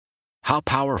How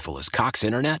powerful is Cox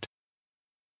Internet?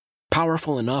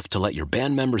 Powerful enough to let your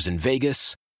band members in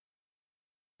Vegas,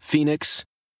 Phoenix,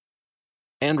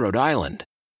 and Rhode Island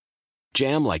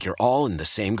jam like you're all in the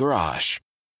same garage.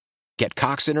 Get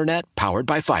Cox Internet powered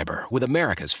by fiber with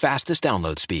America's fastest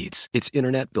download speeds. It's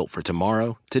internet built for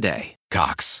tomorrow, today.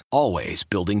 Cox, always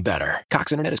building better.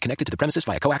 Cox Internet is connected to the premises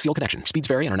via coaxial connection. Speeds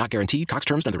vary and are not guaranteed. Cox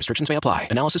terms and other restrictions may apply.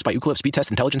 Analysis by Ookla Speed Test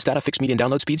Intelligence Data. Fixed median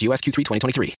download speeds. US Q3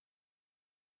 2023.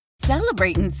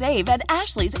 Celebrate and save at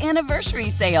Ashley's Anniversary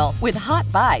Sale. With Hot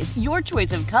Buys, your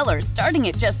choice of colors starting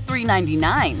at just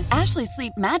 $3.99. Ashley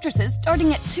Sleep mattresses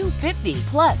starting at $2.50.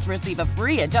 Plus, receive a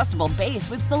free adjustable base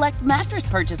with select mattress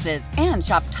purchases. And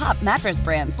shop top mattress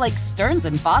brands like Stearns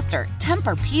 & Foster,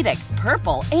 Tempur-Pedic,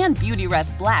 Purple, and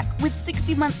Beautyrest Black with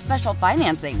 60-month special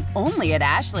financing. Only at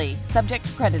Ashley. Subject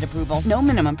to credit approval. No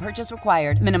minimum purchase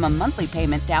required. Minimum monthly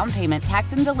payment, down payment,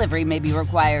 tax, and delivery may be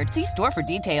required. See store for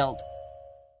details.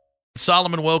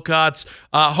 Solomon Wilcots,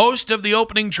 host of the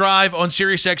Opening Drive on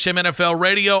SiriusXM NFL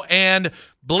Radio and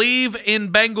Believe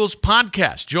in Bengals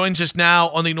podcast, joins us now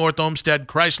on the North Olmsted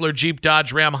Chrysler Jeep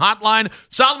Dodge Ram hotline.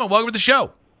 Solomon, welcome to the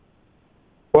show.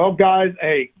 Well, guys,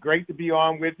 hey, great to be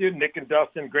on with you. Nick and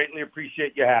Dustin, greatly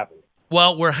appreciate you having me.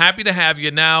 Well, we're happy to have you.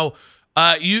 Now,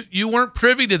 you weren't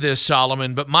privy to this,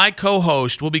 Solomon, but my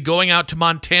co-host will be going out to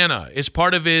Montana as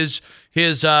part of his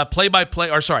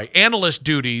analyst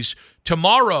duties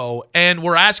tomorrow, and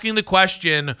we're asking the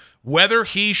question whether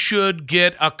he should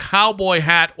get a cowboy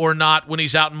hat or not when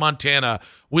he's out in Montana.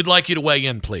 We'd like you to weigh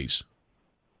in, please.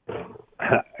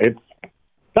 It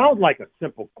sounds like a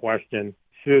simple question,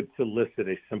 should solicit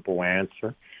a simple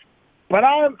answer. But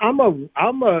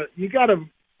you got to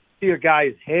see a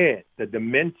guy's head, the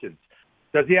dimensions.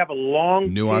 Does he have a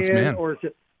long nuanced head, man? or is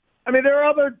it? I mean, there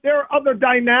are other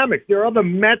dynamics. There are other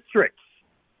metrics.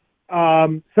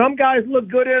 Some guys look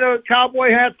good in a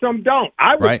cowboy hat, some don't.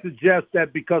 I would suggest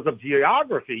that because of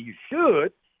geography, you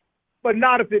should, but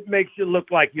not if it makes you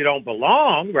look like you don't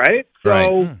belong, right?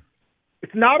 So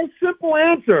it's not a simple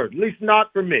answer, at least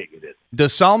not for me. It is.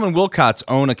 Does Solomon Wilcots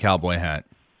own a cowboy hat?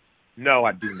 No,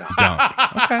 I do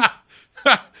not.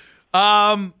 Okay.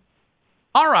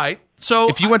 All right. So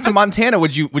if you went to Montana,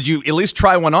 would you at least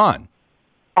try one on?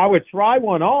 I would try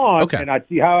one on, and I'd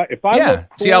see how look cool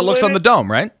see how it looks on the dome,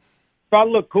 right? If I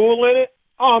look cool in it,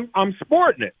 I'm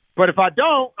sporting it. But if I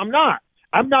don't, I'm not.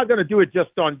 I'm not going to do it just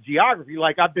on geography.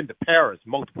 Like I've been to Paris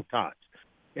multiple times.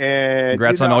 And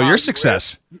congrats on all your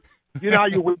success. You know how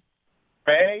you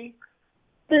pay?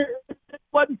 It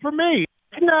wasn't for me.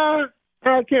 No,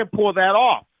 I can't pull that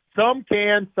off. Some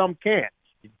can, some can't.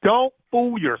 Don't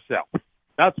fool yourself.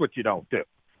 That's what you don't do.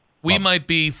 We might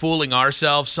be fooling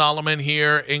ourselves, Solomon,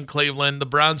 here in Cleveland. The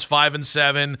Browns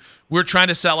 5-7. We're trying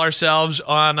to sell ourselves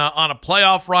on a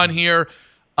playoff run here,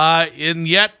 and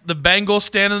yet the Bengals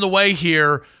stand in the way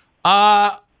here.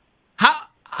 I'm trying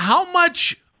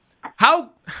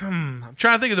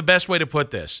to think of the best way to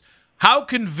put this. How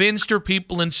convinced are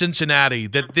people in Cincinnati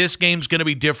that this game's going to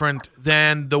be different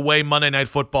than the way Monday Night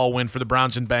Football went for the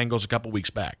Browns and Bengals a couple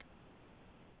weeks back?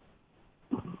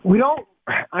 We don't.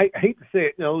 I hate to say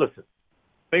it. Listen,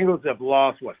 Bengals have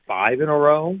lost, 5 in a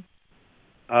row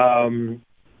to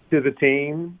the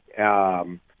team.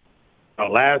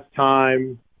 Last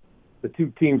time the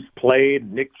two teams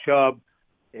played, Nick Chubb,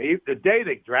 the day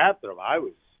they drafted him, I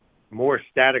was more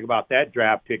ecstatic about that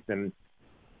draft pick than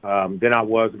I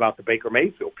was about the Baker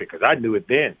Mayfield pick, because I knew it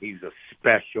then. He's a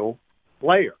special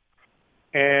player.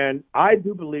 And I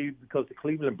do believe, because the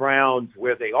Cleveland Browns,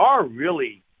 where they are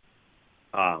really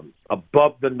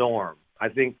above the norm, I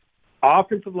think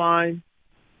offensive line,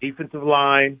 defensive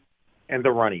line, and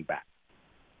the running back.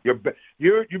 You'd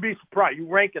be surprised. You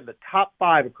rank in the top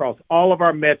 5 across all of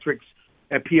our metrics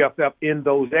at PFF in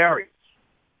those areas.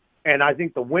 And I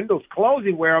think the window's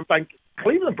closing where I'm thinking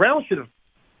Cleveland Browns should have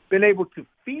been able to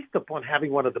feast upon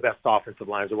having one of the best offensive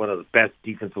lines or one of the best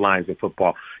defensive lines in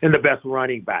football and the best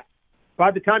running back.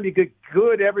 By the time you get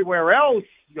good everywhere else,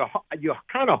 you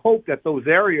kind of hope that those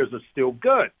areas are still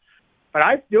good. But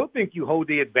I still think you hold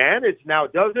the advantage. Now,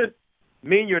 it doesn't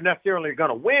mean you're necessarily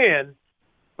going to win,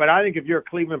 but I think if you're a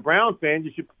Cleveland Browns fan,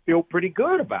 you should feel pretty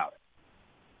good about it.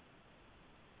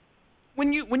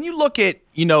 When you look at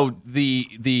the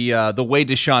way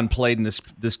Deshaun played in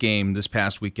this game this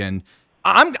past weekend,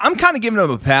 I'm kind of giving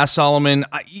him a pass, Solomon.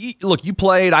 Look, you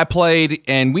played, I played,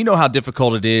 and we know how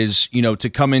difficult it is, to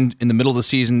come in the middle of the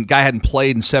season. Guy hadn't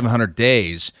played in 700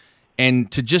 days,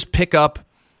 and to just pick up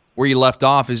where you left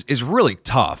off is really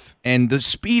tough. And the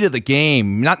speed of the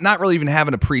game, not really even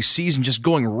having a preseason, just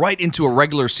going right into a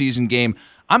regular season game.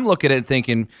 I'm looking at it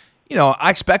thinking, I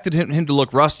expected him to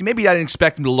look rusty. Maybe I didn't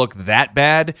expect him to look that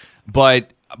bad,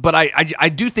 but I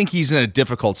do think he's in a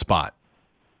difficult spot.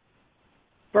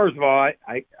 First of all,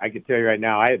 I can tell you right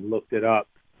now, I had looked it up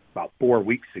about 4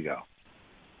 weeks ago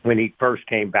when he first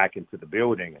came back into the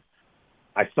building.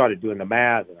 I started doing the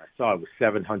math, and I saw it was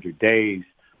 700 days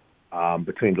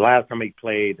between the last time he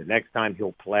played, the next time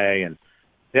he'll play, and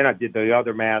then I did the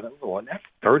other math. And that's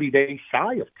 30 days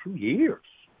shy of 2 years.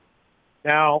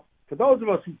 Now, for those of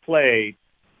us who played,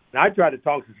 and I tried to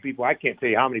talk to some people, I can't tell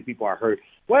you how many people I heard,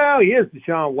 well, he is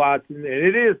Deshaun Watson, and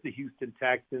it is the Houston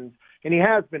Texans, and he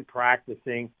has been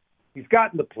practicing. He's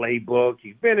gotten the playbook.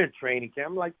 He's been in training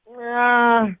camp. I'm like,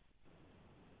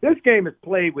 this game is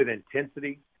played with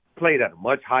intensity, played at a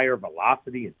much higher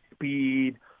velocity and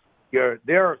speed. There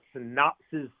are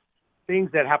synapses,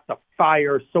 things that have to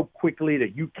fire so quickly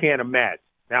that you can't imagine.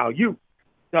 Now,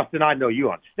 Justin, I know you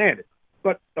understand it.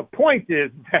 But the point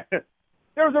is that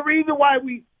there's a reason why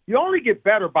you only get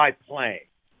better by playing,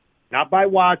 not by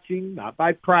watching, not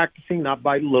by practicing, not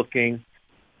by looking.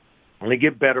 Only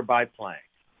get better by playing.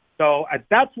 So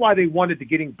that's why they wanted to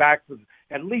get him back to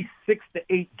at least 6 to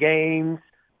 8 games.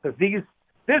 Because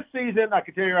this season, I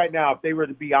can tell you right now, if they were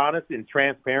to be honest and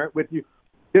transparent with you,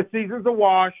 this season's a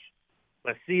wash.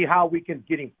 Let's see how we can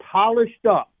get him polished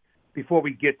up before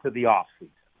we get to the offseason.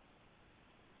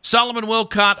 Solomon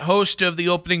Wilcott, host of the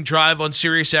Opening Drive on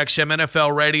SiriusXM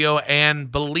NFL Radio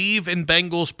and Believe in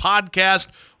Bengals podcast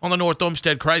on the North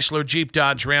Olmsted Chrysler Jeep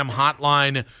Dodge Ram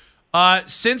hotline.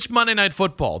 Since Monday Night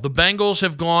Football, the Bengals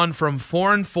have gone from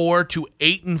 4-4 to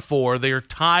 8-4. They are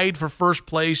tied for first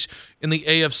place in the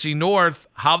AFC North.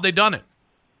 How have they done it?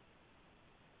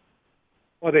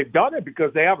 Well, they've done it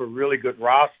because they have a really good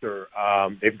roster.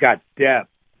 They've got depth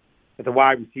at the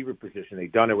wide receiver position.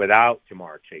 They've done it without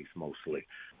Jamar Chase mostly.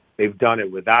 They've done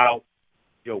it without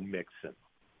Joe Mixon.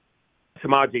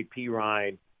 Samaje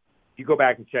Perine, you go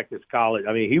back and check this college.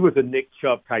 I mean, he was a Nick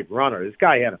Chubb type runner. This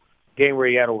guy had a game where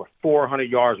he had over 400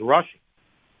 yards rushing.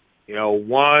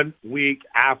 1 week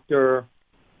after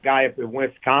guy up in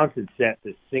Wisconsin set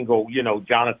the single,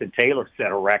 Jonathan Taylor set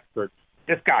a record.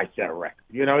 This guy set a record.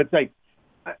 It's like,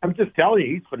 I'm just telling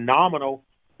you, he's phenomenal.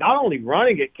 Not only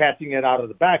running it, catching it out of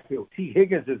the backfield. T.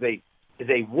 Higgins is a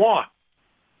one,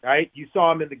 right? You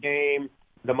saw him in the game,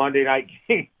 the Monday night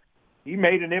game. He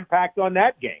made an impact on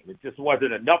that game. It just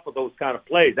wasn't enough of those kind of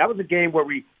plays. That was a game where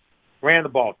we ran the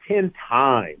ball 10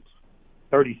 times,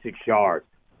 36 yards.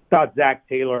 Thought Zach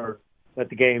Taylor let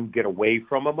the game get away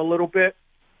from him a little bit.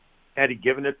 Had he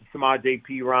given it to Samaje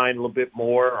Perine a little bit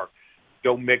more, or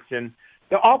Joe Mixon.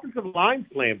 The offensive line's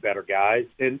playing better, guys.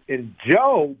 And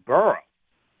Joe Burrow,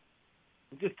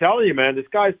 I'm just telling you, man, this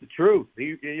guy's the truth.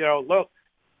 Look,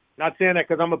 not saying that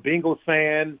because I'm a Bengals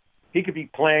fan. He could be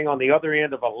playing on the other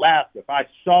end of Alaska. If I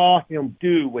saw him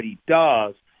do what he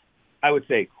does, I would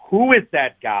say, who is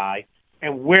that guy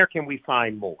and where can we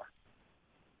find more?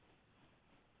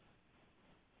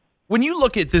 When you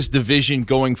look at this division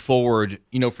going forward,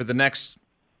 for the next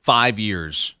 5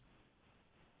 years,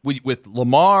 with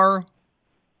Lamar,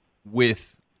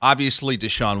 with obviously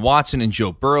Deshaun Watson and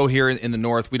Joe Burrow here in the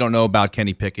North, we don't know about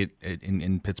Kenny Pickett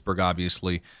in Pittsburgh,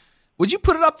 obviously. Would you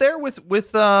put it up there with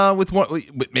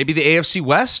maybe the AFC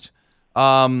West?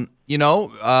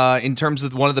 In terms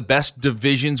of one of the best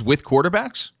divisions with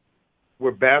quarterbacks?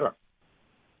 We're better.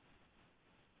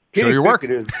 Show your work.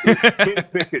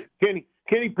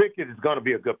 Kenny Pickett is going to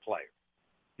be a good player.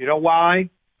 You know why?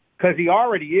 Because he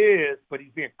already is, but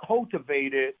he's being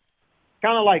cultivated,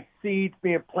 kind of like seeds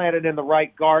being planted in the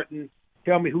right garden.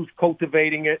 Tell me who's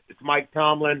cultivating it. It's Mike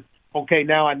Tomlin. Okay,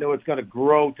 now I know it's going to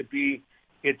grow to be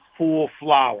its full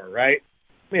flower, right?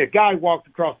 I mean, a guy walks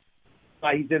across,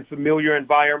 he's in familiar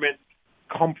environment,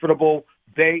 comfortable.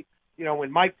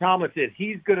 When Mike Tomlin said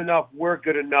he's good enough, we're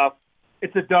good enough,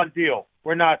 it's a done deal.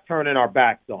 We're not turning our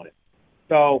backs on it.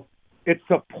 So it's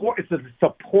a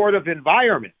supportive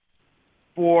environment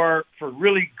for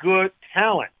really good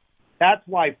talent. That's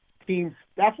why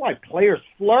players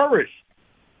flourish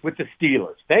with the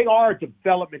Steelers. They are a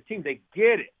development team. They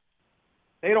get it.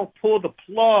 They don't pull the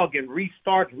plug and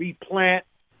restart, replant,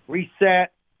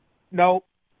 reset. No,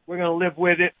 we're going to live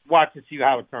with it, watch and see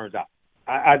how it turns out.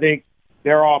 I think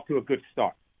they're off to a good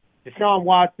start. Deshaun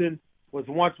Watson was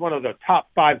once one of the top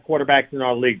 5 quarterbacks in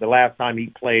our league the last time he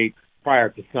played prior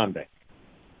to Sunday.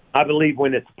 I believe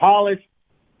when it's polished,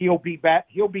 he'll be back.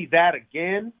 He'll be that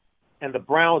again, and the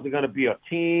Browns are going to be a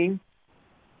team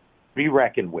to be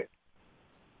reckoned with.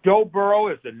 Joe Burrow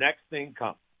is the next thing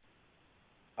coming.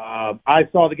 I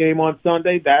saw the game on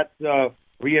Sunday. That's a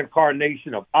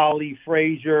reincarnation of Ali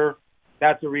Frazier.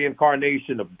 That's a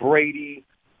reincarnation of Brady,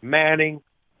 Manning.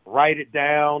 Write it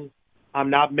down. I'm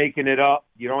not making it up.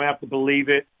 You don't have to believe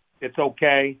it. It's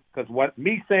okay, because what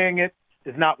me saying it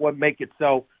is not what make it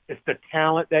so. It's the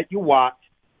talent that you watch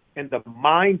and the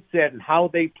mindset and how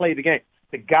they play the game.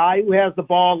 The guy who has the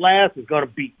ball last is going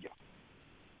to beat you.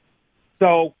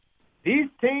 So these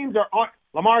teams are on.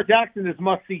 Lamar Jackson is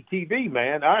must-see TV,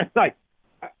 man.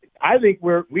 I think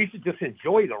we should just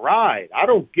enjoy the ride. I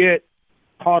don't get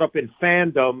caught up in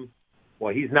fandom.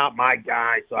 Well, he's not my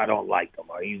guy, so I don't like him.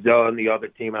 Or he's on the other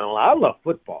team. I love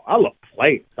football. I love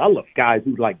players. I love guys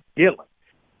who like Dylan.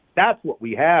 That's what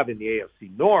we have in the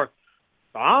AFC North.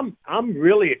 So I'm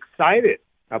really excited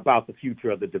about the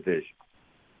future of the division.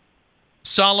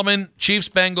 Solomon,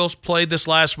 Chiefs-Bengals played this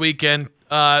last weekend.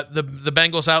 The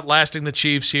Bengals outlasting the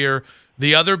Chiefs here.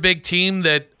 The other big team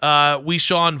that we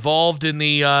saw involved in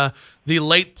the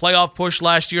late playoff push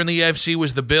last year in the AFC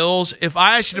was the Bills. If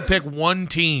I asked you to pick one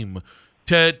team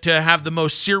to have the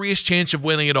most serious chance of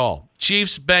winning it all,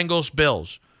 Chiefs, Bengals,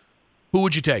 Bills, who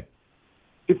would you take?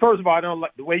 First of all, I don't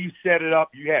like the way you set it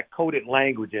up. You had coded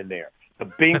language in there. The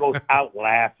Bengals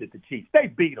outlasted the Chiefs. They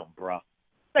beat them, bro.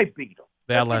 They beat them.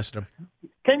 They outlasted them.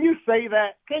 Can you say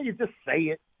that? Can you just say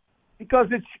it? Because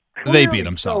it's they beat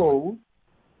them. So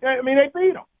I mean, they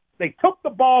beat them. They took the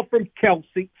ball from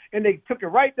Kelsey, and they took it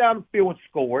right down the field and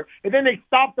scored. And then they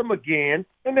stopped them again,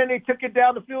 and then they took it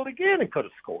down the field again and could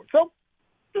have scored. So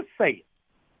just say it,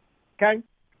 okay?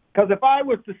 Because if I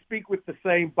was to speak with the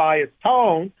same biased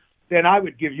tone, then I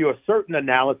would give you a certain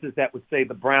analysis that would say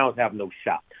the Browns have no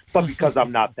shot. But because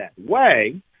I'm not that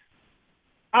way,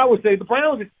 I would say the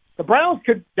Browns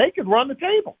could run the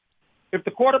table. If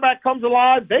the quarterback comes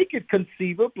alive, they could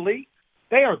conceivably.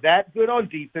 They are that good on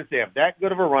defense. They have that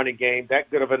good of a running game, that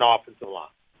good of an offensive line.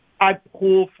 I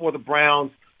pull for the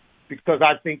Browns because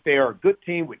I think they are a good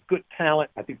team with good talent.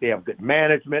 I think they have good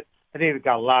management. I think they've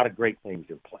got a lot of great things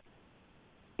in play.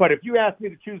 But if you ask me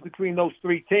to choose between those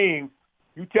three teams,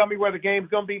 you tell me where the game's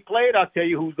going to be played, I'll tell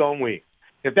you who's going to win.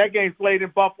 If that game's played in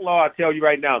Buffalo, I'll tell you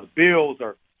right now, the Bills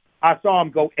are – I saw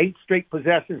them go 8 straight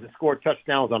possessions and score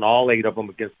touchdowns on all 8 of them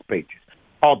against the Patriots.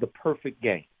 All the perfect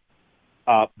game.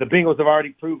 The Bengals have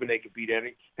already proven they could beat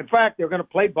any. In fact, they're going to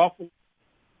play Buffalo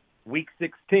Week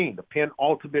 16, the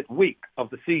penultimate week of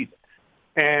the season.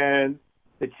 And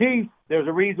the Chiefs, there's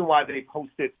a reason why they've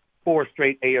hosted 4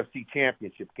 straight AFC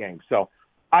championship games. So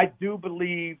I do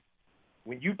believe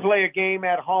when you play a game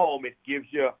at home, it gives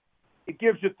you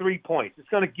 3 points. It's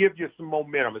going to give you some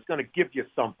momentum. It's going to give you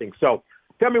something. So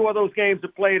tell me where those games are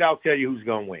played. I'll tell you who's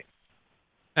going to win.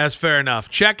 That's fair enough.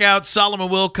 Check out Solomon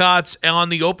Wilcots on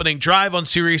the opening drive on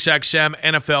SiriusXM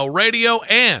NFL Radio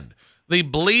and the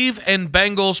Believe in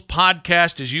Bengals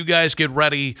podcast as you guys get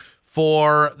ready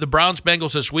for the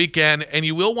Browns-Bengals this weekend. And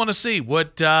you will want to see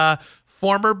what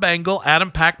former Bengal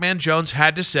Adam Pac-Man Jones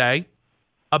had to say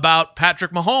about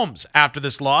Patrick Mahomes after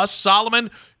this loss.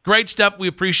 Solomon, great stuff. We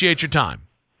appreciate your time.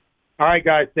 All right,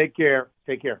 guys. Take care.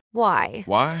 Take care. Why?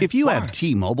 If you have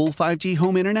T-Mobile 5G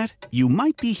home internet, you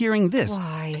might be hearing this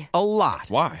Why? a lot.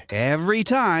 Why? Every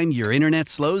time your internet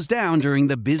slows down during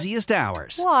the busiest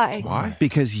hours. Why?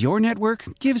 Because your network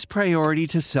gives priority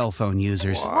to cell phone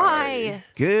users. Why?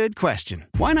 Good question.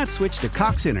 Why not switch to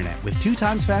Cox Internet with 2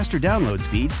 times faster download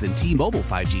speeds than T-Mobile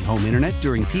 5G home internet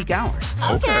during peak hours?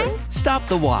 Okay. Stop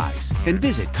the whys and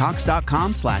visit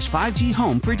cox.com/5G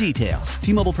home for details.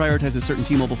 T-Mobile prioritizes certain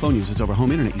T-Mobile phone users over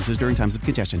home internet users during times of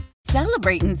congestion.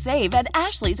 Celebrate and save at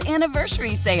Ashley's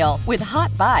Anniversary Sale. With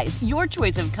Hot Buys, your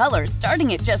choice of colors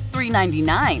starting at just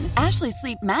 $3.99. Ashley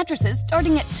Sleep mattresses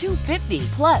starting at $2.50.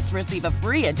 Plus, receive a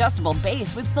free adjustable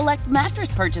base with select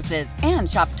mattress purchases. And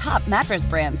shop top mattress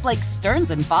brands like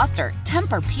Stearns & Foster,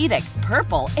 Tempur-Pedic,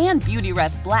 Purple, and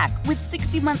Beautyrest Black with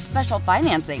 60-month special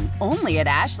financing. Only at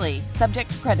Ashley.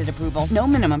 Subject to credit approval. No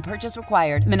minimum purchase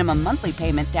required. Minimum monthly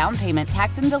payment, down payment,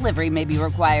 tax, and delivery may be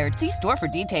required. See store for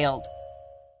details.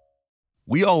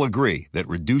 We all agree that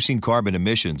reducing carbon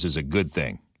emissions is a good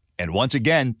thing. And once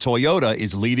again, Toyota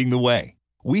is leading the way.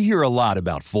 We hear a lot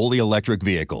about fully electric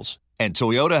vehicles, and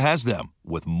Toyota has them,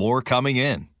 with more coming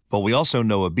in. But we also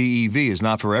know a BEV is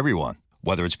not for everyone,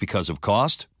 whether it's because of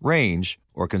cost, range,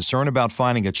 or concern about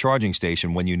finding a charging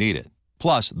station when you need it.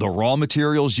 Plus, the raw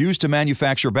materials used to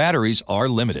manufacture batteries are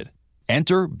limited.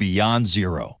 Enter Beyond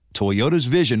Zero, Toyota's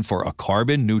vision for a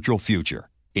carbon-neutral future.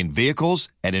 In vehicles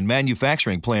and in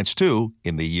manufacturing plants, too,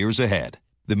 in the years ahead.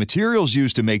 The materials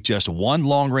used to make just one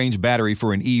long-range battery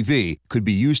for an EV could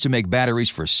be used to make batteries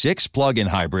for 6 plug-in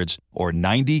hybrids or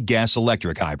 90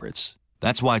 gas-electric hybrids.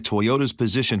 That's why Toyota's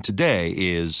position today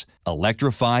is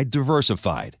electrified,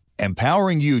 diversified,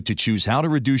 empowering you to choose how to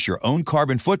reduce your own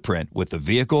carbon footprint with the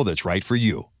vehicle that's right for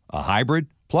you, a hybrid,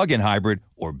 plug-in hybrid,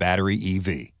 or battery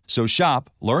EV. So shop,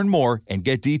 learn more, and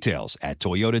get details at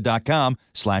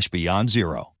toyota.com/beyond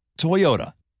zero.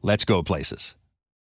 Toyota, let's go places.